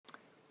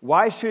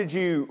Why should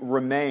you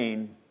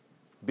remain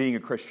being a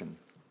Christian?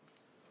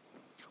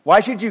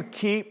 Why should you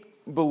keep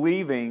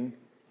believing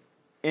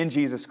in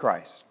Jesus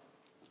Christ?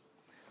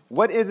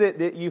 What is it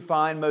that you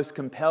find most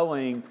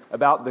compelling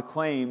about the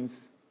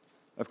claims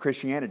of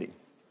Christianity?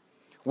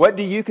 What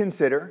do you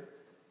consider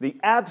the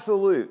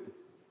absolute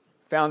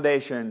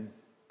foundation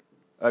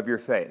of your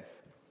faith?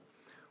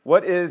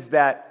 What is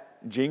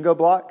that Jenga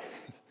block?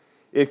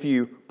 If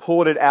you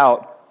pulled it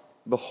out,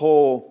 the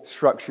whole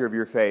structure of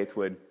your faith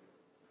would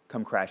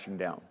come crashing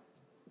down.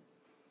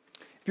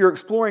 If you're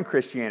exploring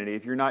Christianity,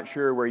 if you're not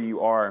sure where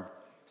you are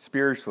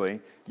spiritually,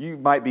 you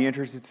might be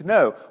interested to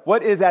know,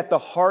 what is at the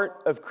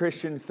heart of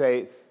Christian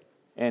faith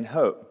and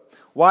hope?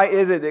 Why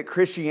is it that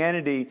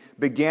Christianity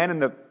began in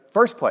the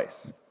first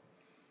place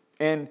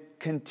and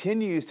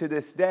continues to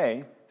this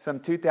day, some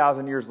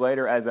 2,000 years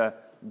later, as a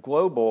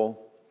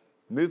global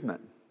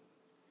movement?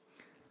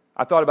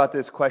 I thought about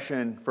this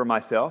question for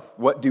myself.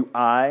 What do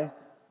I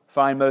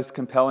find most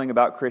compelling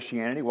about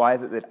Christianity? Why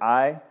is it that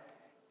I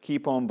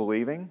keep on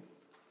believing?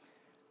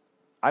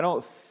 I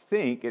don't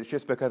think it's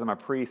just because I'm a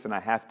priest and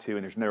I have to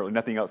and there's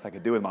nothing else I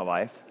could do with my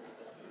life.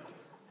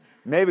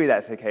 Maybe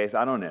that's the case.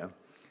 I don't know.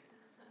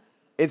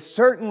 It's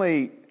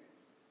certainly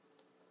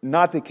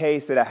not the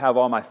case that I have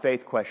all my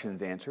faith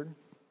questions answered.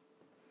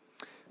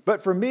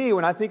 But for me,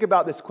 when I think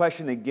about this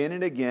question again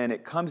and again,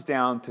 it comes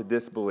down to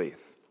this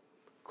belief.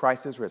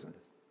 Christ is risen.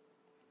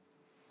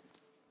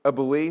 A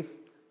belief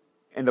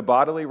in the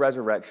bodily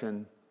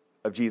resurrection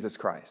of Jesus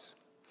Christ.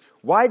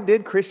 Why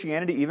did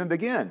Christianity even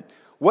begin?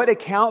 What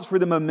accounts for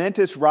the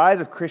momentous rise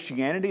of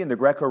Christianity in the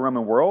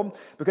Greco-Roman world?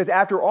 Because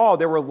after all,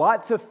 there were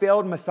lots of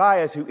failed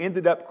messiahs who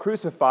ended up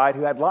crucified,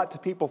 who had lots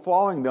of people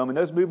following them, and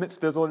those movements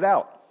fizzled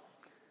out.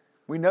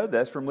 We know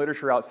this from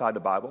literature outside the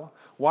Bible.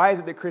 Why is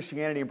it that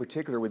Christianity in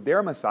particular, with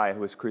their Messiah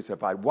who was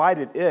crucified, why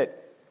did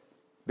it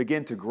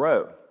begin to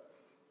grow?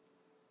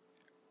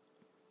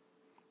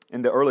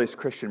 In the earliest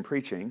Christian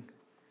preaching,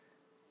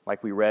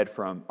 like we read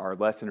from our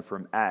lesson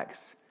from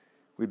Acts,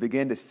 we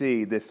begin to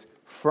see this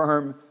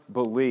firm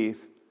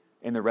belief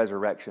in the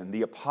resurrection.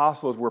 The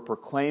apostles were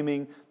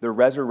proclaiming the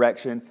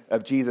resurrection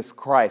of Jesus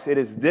Christ. It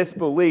is this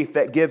belief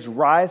that gives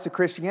rise to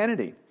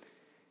Christianity.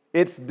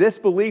 It's this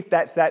belief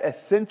that's that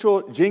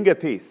essential Jenga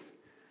piece,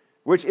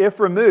 which if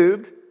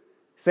removed,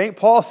 St.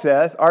 Paul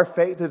says our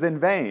faith is in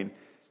vain,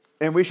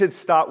 and we should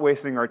stop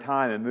wasting our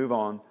time and move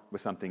on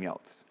with something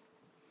else.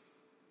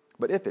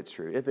 But if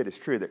it is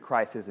true that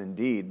Christ has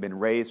indeed been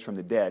raised from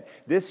the dead,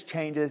 this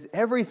changes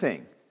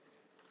everything.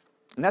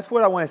 And that's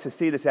what I want us to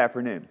see this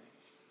afternoon.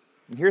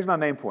 And here's my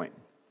main point.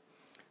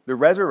 The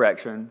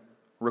resurrection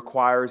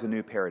requires a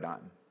new paradigm.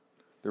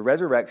 The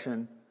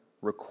resurrection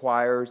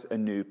requires a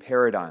new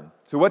paradigm.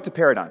 So what's a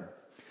paradigm?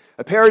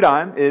 A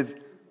paradigm is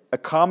a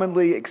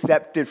commonly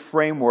accepted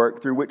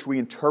framework through which we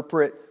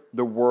interpret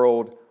the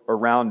world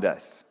around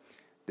us.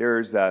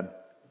 There's a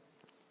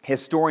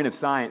historian of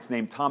science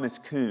named Thomas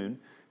Kuhn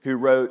who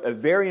wrote a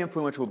very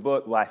influential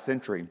book last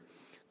century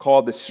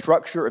called The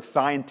Structure of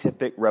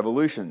Scientific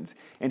Revolutions.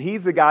 And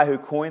he's the guy who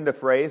coined the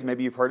phrase,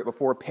 maybe you've heard it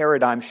before,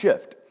 paradigm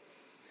shift.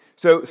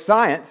 So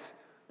science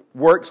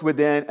works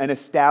within an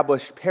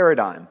established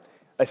paradigm,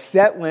 a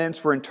set lens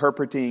for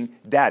interpreting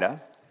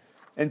data,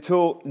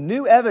 until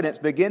new evidence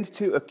begins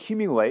to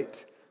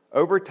accumulate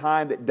over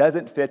time that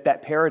doesn't fit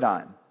that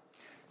paradigm.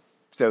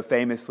 So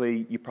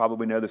famously, you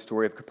probably know the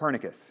story of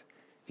Copernicus.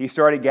 He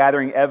started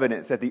gathering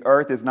evidence that the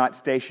earth is not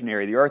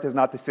stationary. The earth is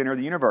not the center of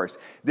the universe.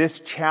 This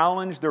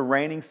challenged the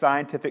reigning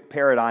scientific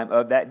paradigm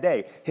of that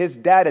day. His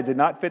data did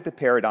not fit the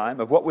paradigm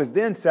of what was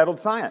then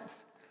settled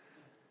science.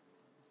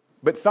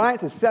 But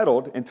science is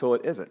settled until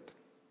it isn't.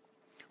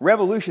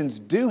 Revolutions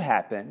do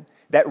happen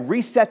that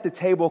reset the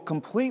table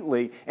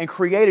completely and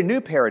create a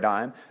new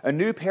paradigm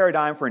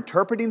for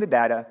interpreting the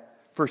data,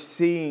 for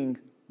seeing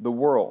the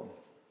world.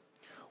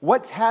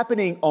 What's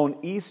happening on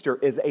Easter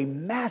is a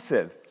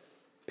massive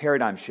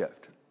paradigm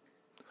shift,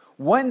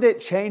 one that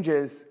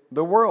changes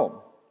the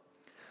world.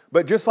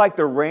 But just like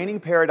the reigning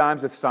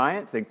paradigms of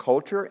science and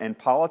culture and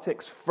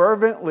politics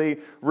fervently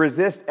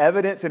resist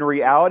evidence and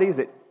realities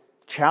that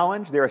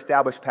challenge their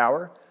established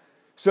power,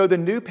 so the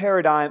new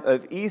paradigm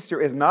of Easter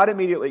is not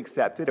immediately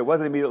accepted. It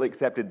wasn't immediately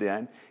accepted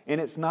then,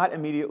 and it's not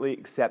immediately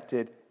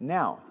accepted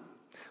now.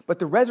 But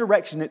the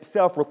resurrection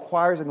itself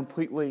requires a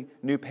completely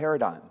new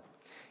paradigm.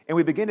 And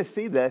we begin to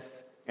see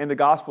this in the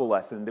gospel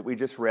lesson that we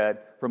just read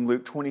from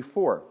Luke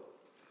 24.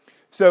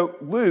 So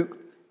Luke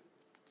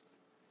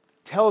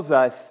tells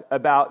us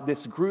about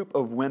this group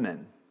of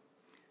women.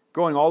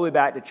 Going all the way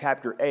back to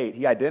chapter 8,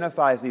 he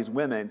identifies these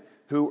women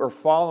who are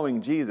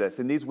following Jesus.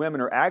 And these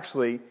women are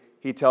actually,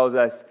 he tells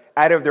us,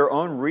 out of their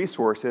own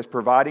resources,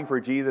 providing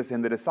for Jesus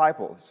and the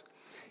disciples.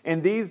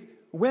 And these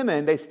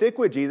women, they stick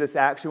with Jesus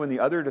actually when the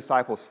other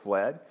disciples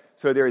fled.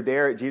 So they're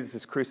there at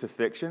Jesus'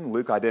 crucifixion.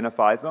 Luke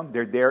identifies them.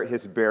 They're there at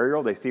his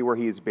burial. They see where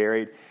he is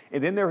buried.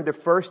 And then they're the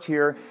first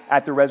here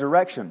at the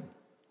resurrection.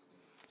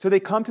 So they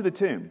come to the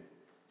tomb.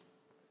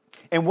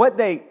 And what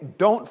they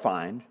don't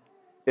find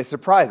is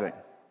surprising.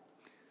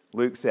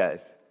 Luke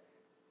says,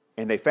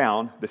 and they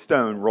found the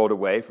stone rolled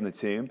away from the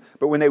tomb.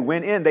 But when they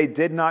went in, they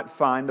did not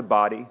find the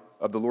body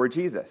of the Lord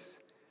Jesus.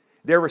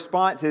 Their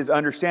response is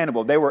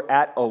understandable. They were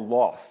at a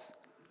loss,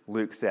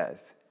 Luke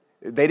says.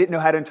 They didn't know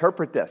how to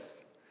interpret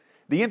this.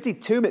 The empty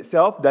tomb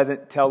itself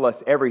doesn't tell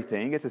us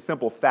everything. It's a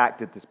simple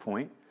fact at this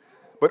point.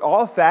 But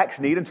all facts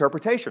need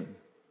interpretation.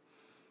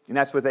 And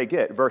that's what they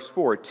get. Verse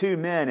 4, 2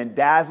 men in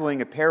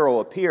dazzling apparel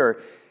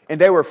appear, and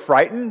they were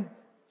frightened.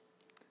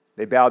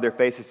 They bowed their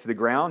faces to the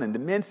ground, and the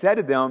men said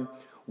to them,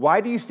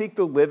 "Why do you seek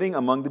the living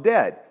among the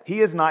dead?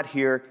 He is not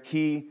here,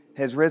 he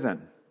has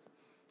risen."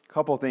 A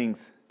couple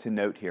things to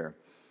note here.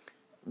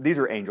 These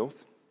are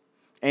angels.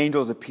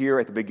 Angels appear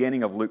at the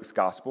beginning of Luke's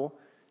gospel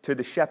to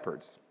the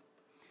shepherds.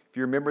 If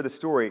you remember the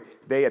story,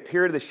 they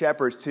appear to the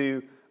shepherds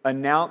to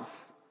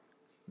announce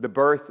the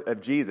birth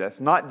of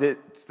Jesus. Not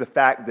just the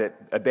fact that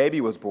a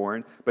baby was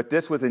born, but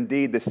this was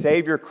indeed the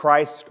Savior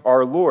Christ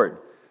our Lord.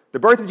 The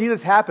birth of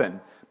Jesus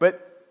happened,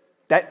 but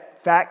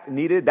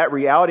that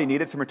reality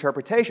needed some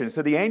interpretation.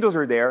 So the angels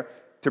are there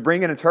to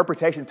bring an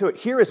interpretation to it.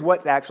 Here is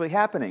what's actually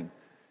happening.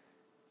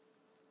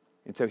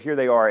 And so here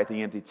they are at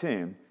the empty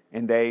tomb,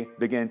 and they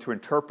begin to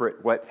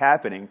interpret what's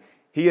happening.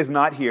 He is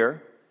not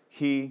here,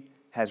 he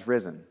has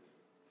risen.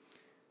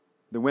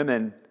 The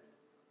women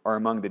are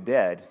among the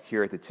dead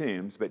here at the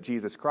tombs, but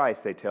Jesus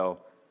Christ, they tell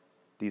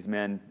these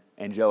men,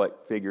 angelic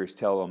figures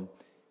tell them,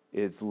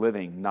 is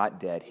living, not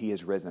dead. He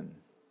is risen.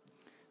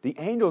 The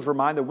angels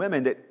remind the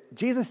women that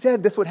Jesus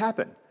said this would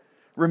happen.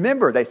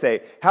 Remember, they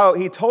say, how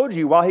he told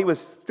you while he was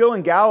still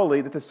in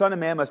Galilee that the Son of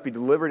Man must be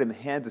delivered in the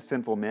hands of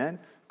sinful men,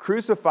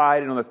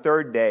 crucified, and on the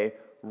third day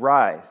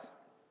rise.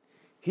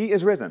 He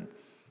is risen.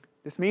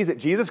 This means that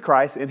Jesus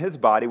Christ in his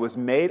body was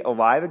made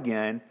alive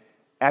again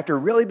after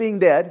really being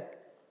dead.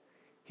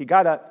 He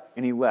got up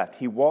and he left.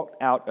 He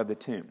walked out of the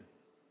tomb.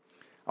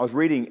 I was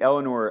reading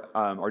Eleanor,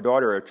 our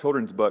daughter, a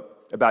children's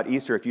book about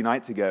Easter a few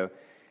nights ago,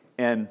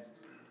 and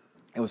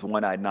it was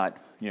one I had not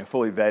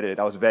fully vetted.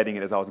 I was vetting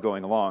it as I was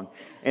going along.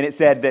 And it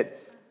said that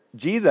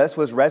Jesus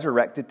was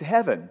resurrected to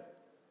heaven.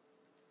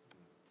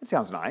 It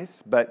sounds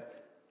nice,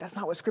 but that's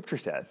not what Scripture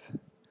says.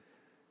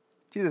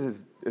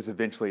 Jesus is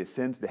eventually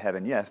ascends to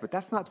heaven, yes, but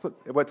that's not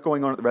what's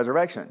going on at the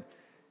resurrection.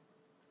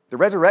 The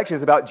resurrection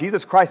is about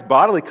Jesus Christ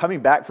bodily coming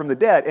back from the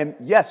dead and,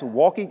 yes,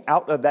 walking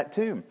out of that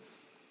tomb.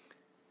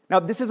 Now,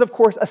 this is, of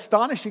course,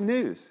 astonishing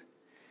news.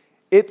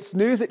 It's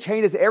news that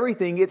changes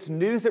everything. It's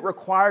news that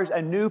requires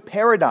a new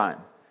paradigm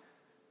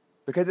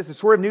because it's the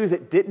sort of news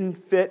that didn't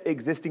fit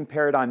existing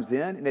paradigms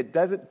then, and it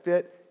doesn't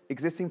fit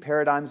existing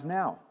paradigms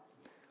now.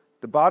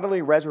 The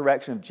bodily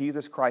resurrection of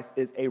Jesus Christ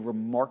is a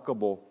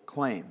remarkable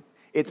claim.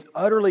 It's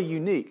utterly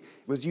unique.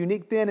 It was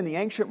unique then in the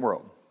ancient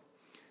world.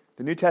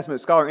 The New Testament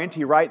scholar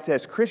N.T. Wright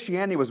says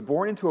Christianity was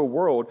born into a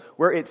world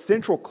where its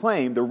central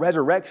claim, the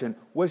resurrection,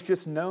 was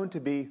just known to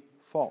be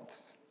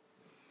false.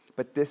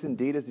 But this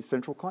indeed is the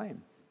central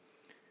claim.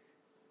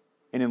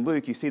 And in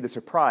Luke, you see the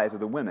surprise of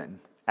the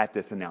women at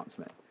this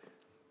announcement.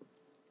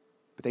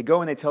 But they go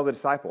and they tell the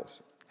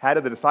disciples. How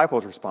do the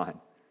disciples respond?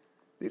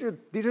 These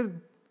are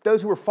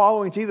those who were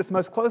following Jesus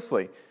most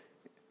closely.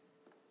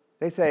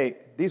 They say,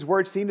 these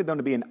words seem to them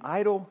to be an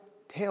idle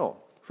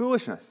tale,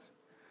 foolishness.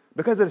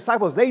 Because the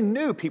disciples, they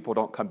knew people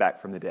don't come back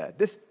from the dead.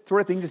 This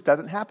sort of thing just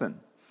doesn't happen.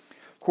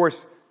 Of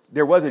course,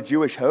 there was a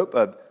Jewish hope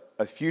of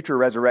a future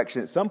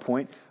resurrection at some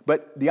point,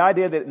 but the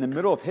idea that in the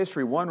middle of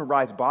history one would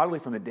rise bodily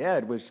from the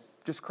dead was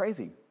just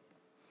crazy.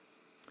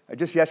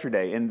 Just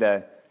yesterday in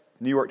the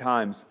New York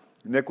Times,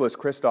 Nicholas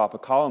Kristof, a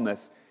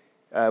columnist,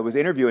 was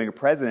interviewing a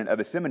president of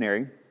a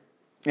seminary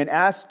and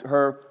asked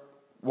her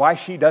why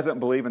she doesn't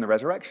believe in the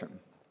resurrection.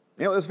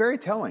 It was very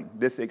telling,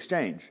 this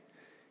exchange.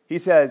 He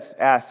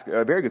asks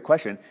a very good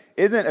question,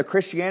 isn't a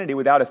Christianity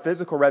without a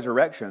physical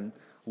resurrection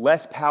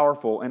less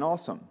powerful and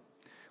awesome?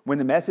 When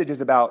the message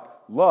is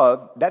about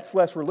love, that's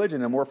less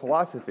religion and more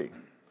philosophy.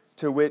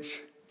 To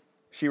which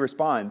she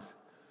responds,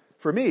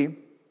 for me,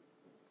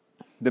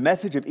 the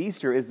message of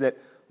Easter is that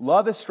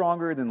love is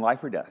stronger than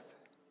life or death.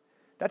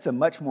 That's a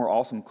much more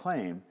awesome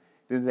claim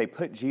than they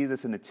put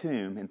Jesus in the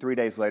tomb and 3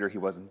 days later he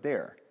wasn't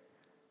there.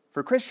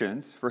 For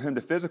Christians, for whom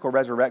the physical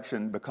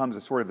resurrection becomes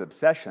a sort of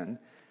obsession,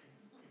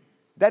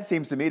 that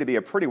seems to me to be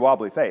a pretty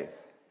wobbly faith.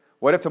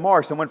 What if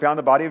tomorrow someone found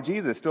the body of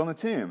Jesus still in the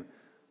tomb?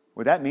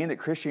 Would that mean that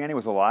Christianity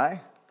was a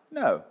lie?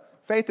 No.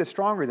 Faith is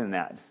stronger than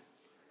that.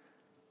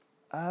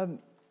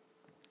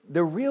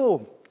 The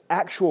real,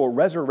 actual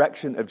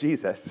resurrection of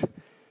Jesus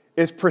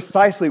is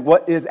precisely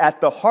what is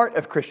at the heart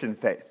of Christian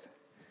faith.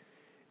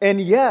 And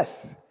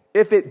yes,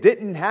 if it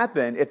didn't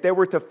happen, if they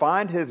were to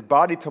find his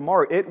body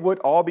tomorrow, it would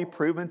all be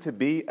proven to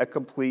be a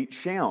complete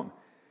sham.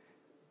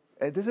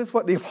 This is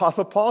what the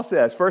Apostle Paul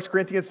says, 1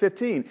 Corinthians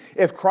 15.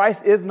 If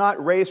Christ is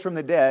not raised from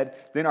the dead,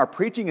 then our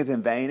preaching is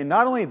in vain. And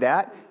not only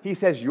that, he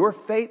says your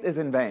faith is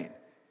in vain.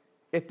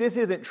 If this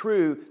isn't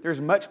true, there's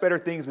much better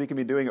things we can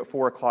be doing at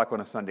 4 o'clock on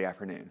a Sunday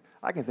afternoon.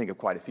 I can think of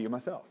quite a few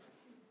myself.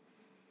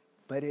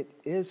 But it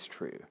is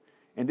true.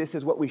 And this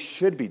is what we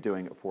should be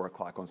doing at 4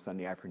 o'clock on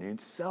Sunday afternoon,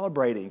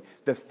 celebrating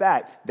the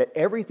fact that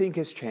everything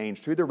has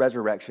changed through the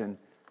resurrection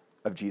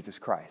of Jesus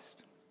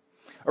Christ.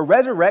 A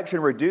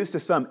resurrection reduced to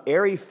some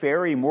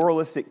airy-fairy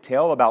moralistic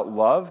tale about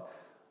love,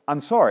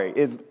 I'm sorry,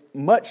 is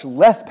much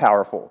less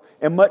powerful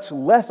and much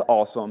less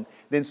awesome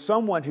than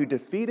someone who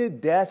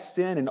defeated death,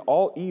 sin, and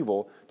all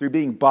evil through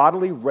being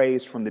bodily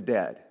raised from the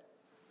dead.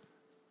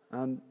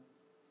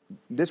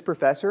 This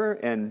professor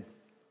and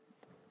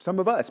some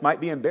of us might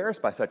be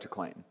embarrassed by such a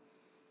claim.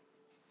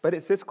 But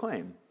it's this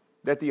claim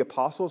that the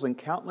apostles and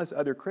countless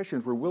other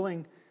Christians were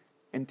willing,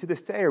 and to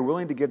this day are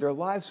willing to give their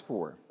lives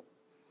for.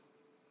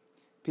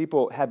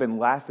 People have been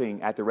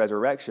laughing at the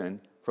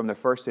resurrection from the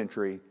first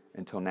century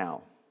until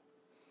now.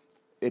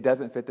 It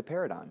doesn't fit the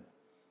paradigm.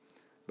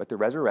 But the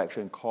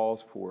resurrection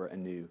calls for a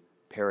new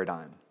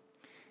paradigm.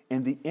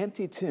 And the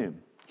empty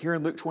tomb, here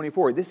in Luke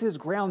 24, this is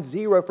ground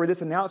zero for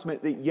this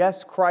announcement that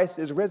yes, Christ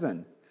is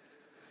risen.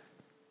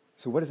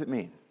 So what does it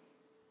mean?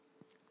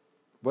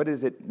 What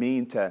does it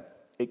mean to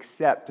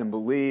accept and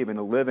believe and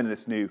to live in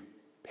this new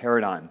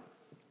paradigm?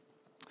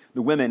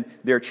 The women,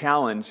 they're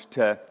challenged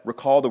to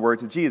recall the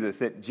words of Jesus,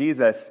 that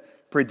Jesus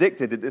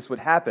predicted that this would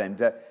happen,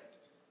 to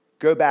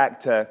go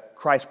back to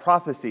Christ's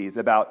prophecies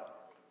about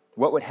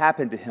what would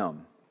happen to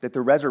him, that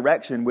the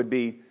resurrection would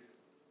be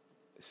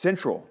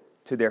central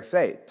to their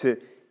faith, to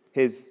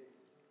his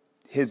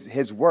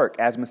work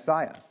as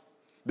Messiah.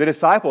 The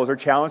disciples are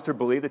challenged to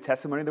believe the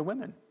testimony of the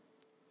women.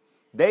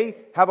 They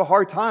have a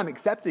hard time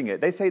accepting it.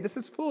 They say, this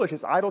is foolish,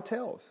 it's idle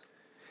tales.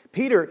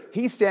 Peter,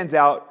 he stands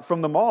out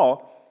from them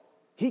all.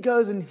 He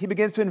goes and he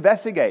begins to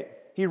investigate.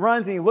 He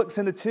runs and he looks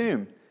in the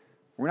tomb.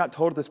 We're not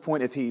told at this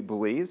point if he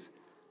believes,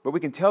 but we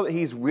can tell that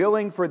he's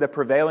willing for the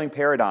prevailing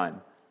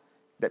paradigm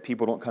that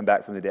people don't come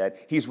back from the dead.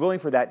 He's willing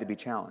for that to be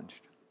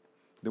challenged.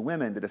 The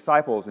women, the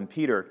disciples, and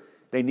Peter,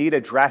 they need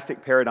a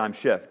drastic paradigm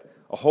shift,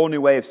 a whole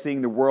new way of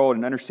seeing the world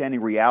and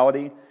understanding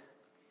reality,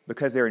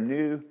 because there are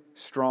new,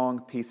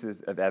 strong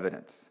pieces of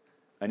evidence: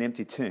 an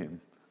empty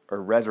tomb, a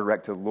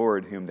resurrected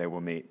Lord whom they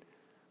will meet.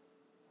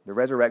 The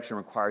resurrection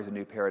requires a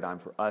new paradigm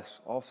for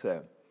us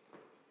also.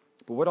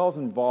 But what all is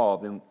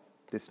involved in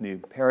this new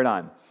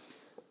paradigm?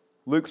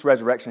 Luke's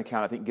resurrection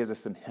account, I think, gives us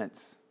some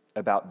hints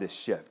about this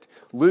shift.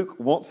 Luke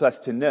wants us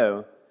to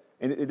know,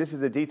 and this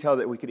is a detail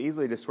that we could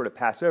easily just sort of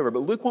pass over, but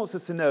Luke wants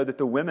us to know that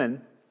the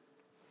women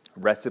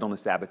rested on the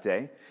Sabbath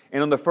day,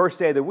 and on the first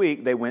day of the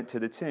week, they went to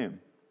the tomb.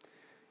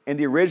 In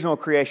the original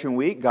creation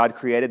week, God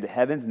created the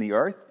heavens and the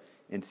earth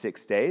in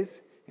 6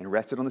 days and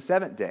rested on the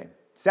seventh day,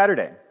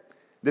 Saturday.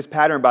 This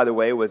pattern, by the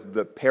way, was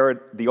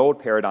the old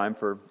paradigm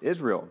for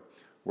Israel: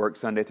 work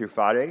Sunday through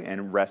Friday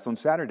and rest on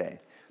Saturday.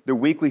 The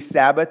weekly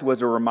Sabbath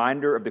was a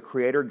reminder of the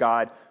Creator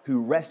God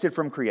who rested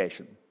from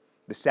creation.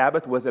 The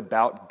Sabbath was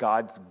about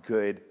God's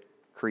good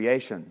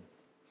creation.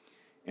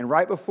 And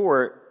right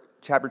before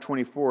chapter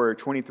 23,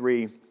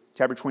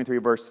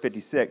 verse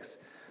 56,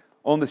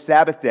 on the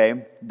Sabbath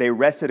day, they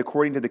rested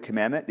according to the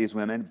commandment, these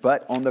women,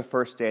 but on the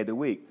first day of the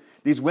week.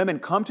 These women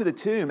come to the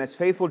tomb as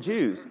faithful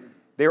Jews.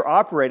 They're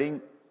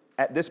operating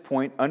at this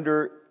point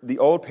under the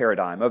old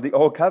paradigm of the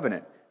old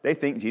covenant. They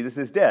think Jesus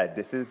is dead.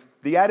 This is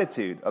the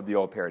attitude of the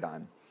old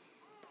paradigm.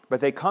 But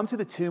they come to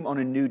the tomb on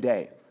a new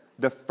day,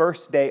 the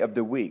first day of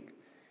the week.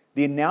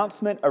 The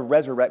announcement of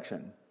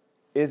resurrection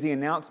is the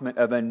announcement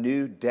of a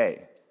new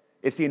day.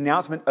 It's the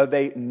announcement of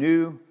a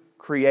new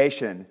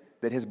creation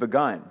that has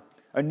begun.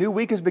 A new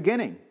week is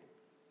beginning.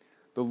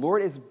 The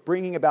Lord is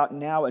bringing about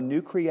now a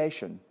new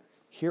creation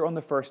here on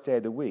the first day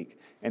of the week.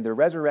 And the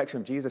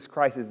resurrection of Jesus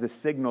Christ is the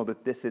signal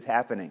that this is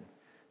happening.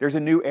 There's a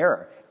new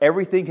era.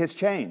 Everything has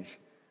changed.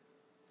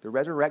 The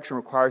resurrection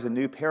requires a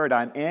new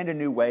paradigm and a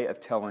new way of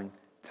telling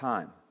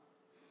time.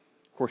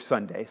 Of course,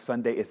 Sunday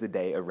is the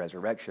day of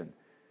resurrection,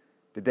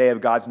 the day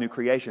of God's new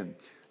creation.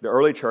 The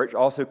early church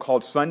also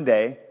called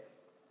Sunday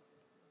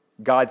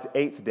God's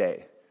eighth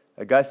day.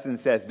 Augustine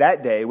says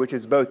that day, which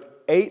is both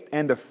eighth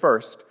and the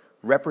first,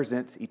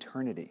 represents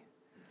eternity.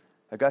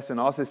 Augustine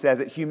also says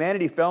that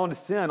humanity fell into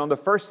sin on the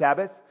first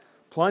Sabbath,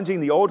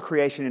 plunging the old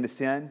creation into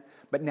sin.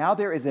 But now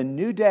there is a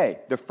new day,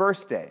 the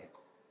first day,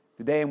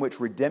 the day in which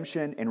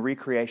redemption and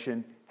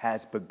recreation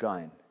has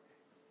begun.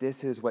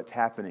 This is what's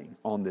happening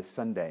on this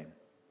Sunday.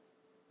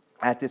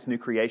 At this new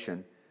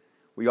creation,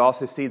 we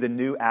also see the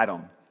new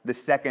Adam, the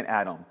second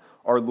Adam,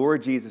 our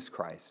Lord Jesus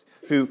Christ,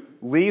 who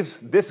leaves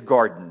this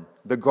garden,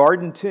 the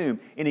garden tomb,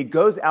 and he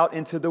goes out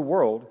into the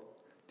world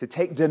to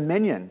take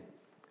dominion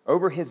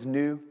over his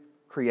new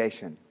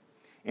creation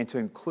and to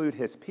include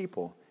his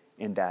people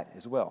in that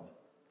as well.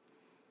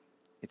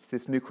 It's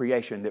this new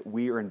creation that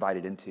we are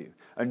invited into.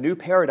 A new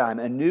paradigm,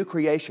 a new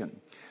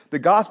creation. The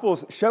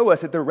Gospels show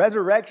us that the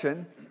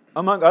resurrection,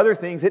 among other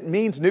things, it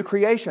means new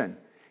creation.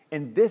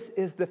 And this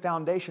is the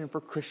foundation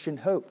for Christian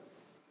hope.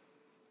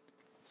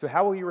 So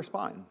how will you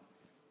respond?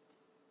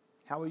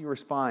 How will you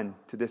respond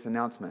to this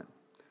announcement?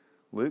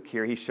 Luke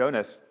here, he's shown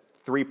us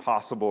 3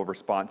 possible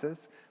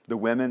responses. The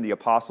women, the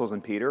apostles,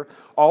 and Peter.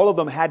 All of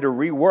them had to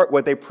rework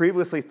what they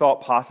previously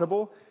thought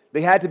possible.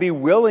 They had to be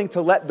willing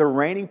to let the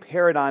reigning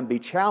paradigm be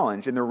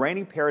challenged and the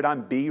reigning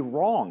paradigm be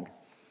wrong.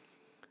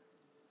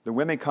 The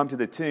women come to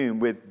the tomb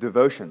with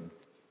devotion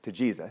to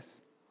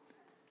Jesus.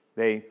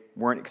 They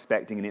weren't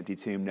expecting an empty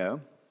tomb,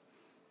 no,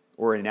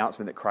 or an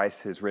announcement that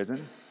Christ has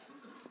risen.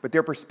 But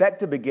their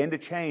perspective began to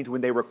change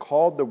when they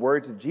recalled the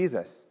words of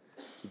Jesus.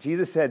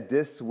 Jesus said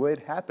this would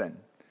happen.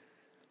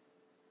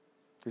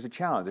 There's a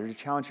challenge. There's a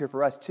challenge here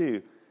for us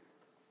too.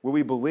 Will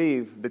we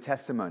believe the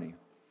testimony?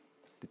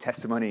 The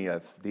testimony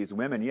of these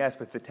women, yes,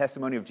 but the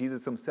testimony of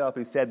Jesus himself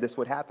who said this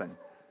would happen.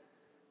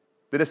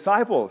 The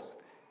disciples,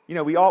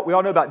 we all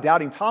know about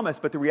doubting Thomas,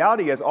 but the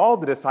reality is all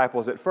the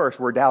disciples at first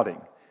were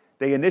doubting.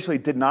 They initially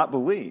did not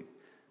believe.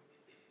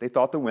 They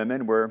thought the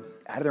women were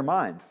out of their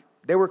minds.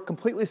 They were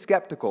completely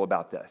skeptical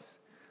about this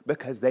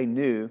because they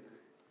knew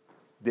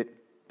that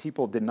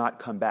people did not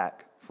come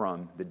back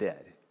from the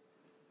dead.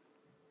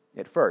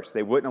 At first,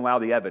 they wouldn't allow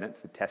the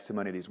evidence, the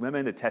testimony of these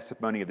women, the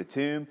testimony of the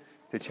tomb,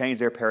 to change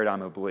their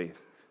paradigm of belief.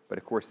 But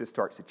of course, this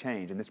starts to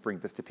change, and this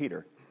brings us to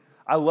Peter.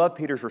 I love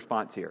Peter's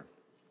response here.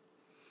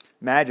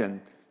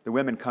 Imagine the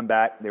women come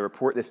back, they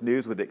report this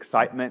news with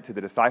excitement to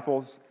the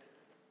disciples,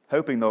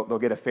 hoping they'll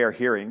get a fair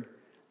hearing.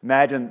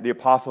 Imagine the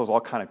apostles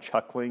all kind of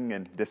chuckling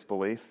in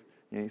disbelief.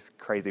 These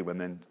crazy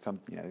women,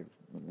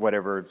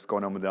 whatever's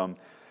going on with them.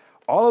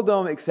 All of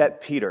them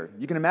except Peter.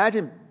 You can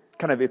imagine,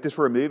 kind of, if this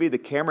were a movie, the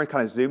camera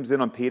kind of zooms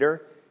in on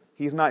Peter.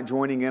 He's not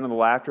joining in on the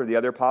laughter of the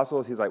other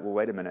apostles. He's like, well,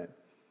 wait a minute.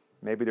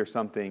 Maybe there's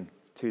something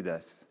to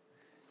this.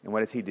 And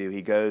what does he do?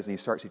 He goes and he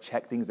starts to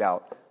check things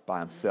out by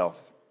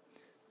himself.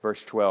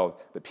 Verse 12,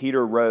 but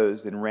Peter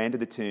rose and ran to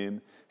the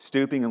tomb.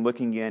 Stooping and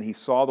looking in, he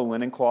saw the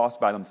linen cloths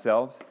by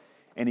themselves,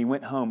 and he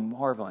went home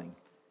marveling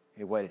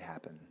at what had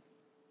happened.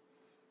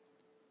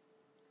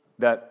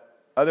 That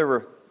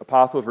other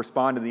apostles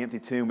respond to the empty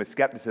tomb with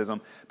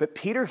skepticism, but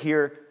Peter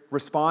here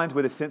responds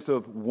with a sense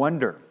of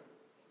wonder.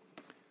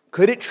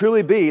 Could it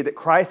truly be that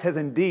Christ has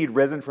indeed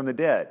risen from the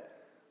dead?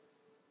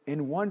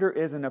 And wonder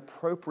is an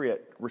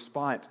appropriate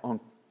response on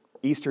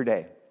Easter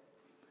Day.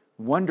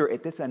 Wonder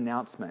at this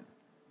announcement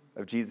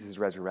of Jesus'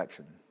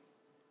 resurrection.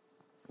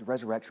 The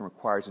resurrection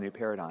requires a new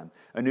paradigm,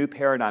 a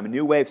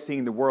new way of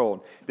seeing the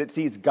world that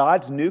sees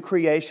God's new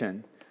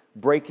creation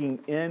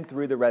breaking in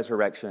through the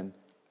resurrection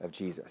of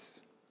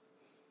Jesus.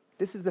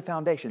 This is the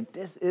foundation.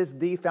 This is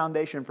the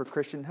foundation for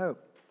Christian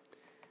hope.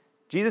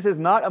 Jesus is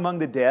not among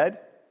the dead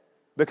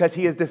because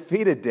he has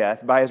defeated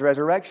death by his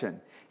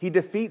resurrection. He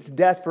defeats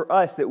death for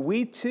us that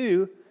we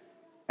too,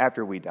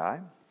 after we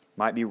die,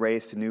 might be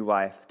raised to new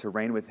life to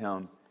reign with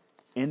him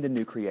in the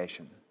new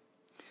creation.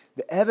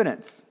 The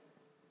evidence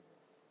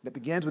that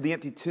begins with the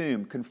empty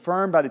tomb,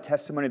 confirmed by the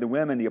testimony of the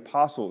women, the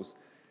apostles,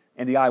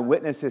 and the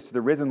eyewitnesses to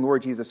the risen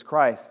Lord Jesus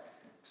Christ,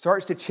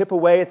 starts to chip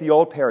away at the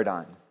old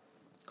paradigm,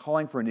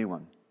 calling for a new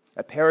one.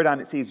 A paradigm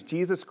that sees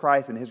Jesus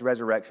Christ and his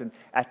resurrection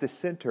at the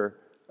center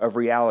of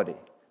reality,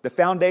 the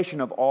foundation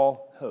of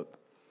all hope.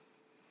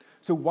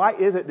 So why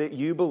is it that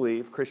you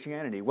believe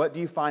Christianity? What do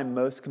you find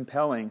most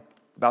compelling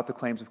about the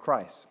claims of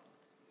Christ?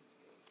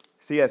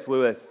 C.S.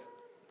 Lewis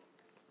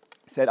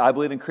said, I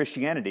believe in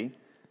Christianity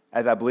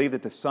as I believe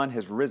that the sun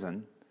has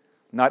risen,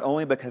 not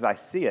only because I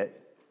see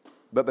it,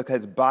 but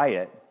because by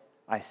it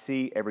I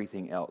see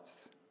everything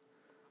else.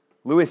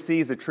 Lewis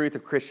sees the truth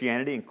of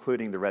Christianity,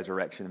 including the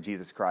resurrection of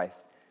Jesus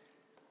Christ,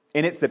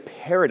 and it's the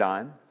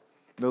paradigm,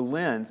 the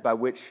lens by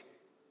which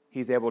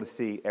he's able to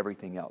see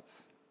everything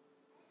else.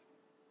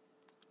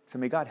 So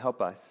may God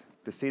help us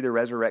to see the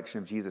resurrection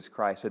of Jesus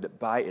Christ so that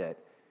by it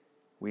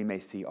we may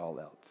see all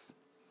else.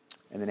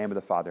 In the name of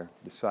the Father,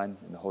 the Son,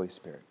 and the Holy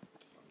Spirit.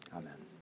 Amen.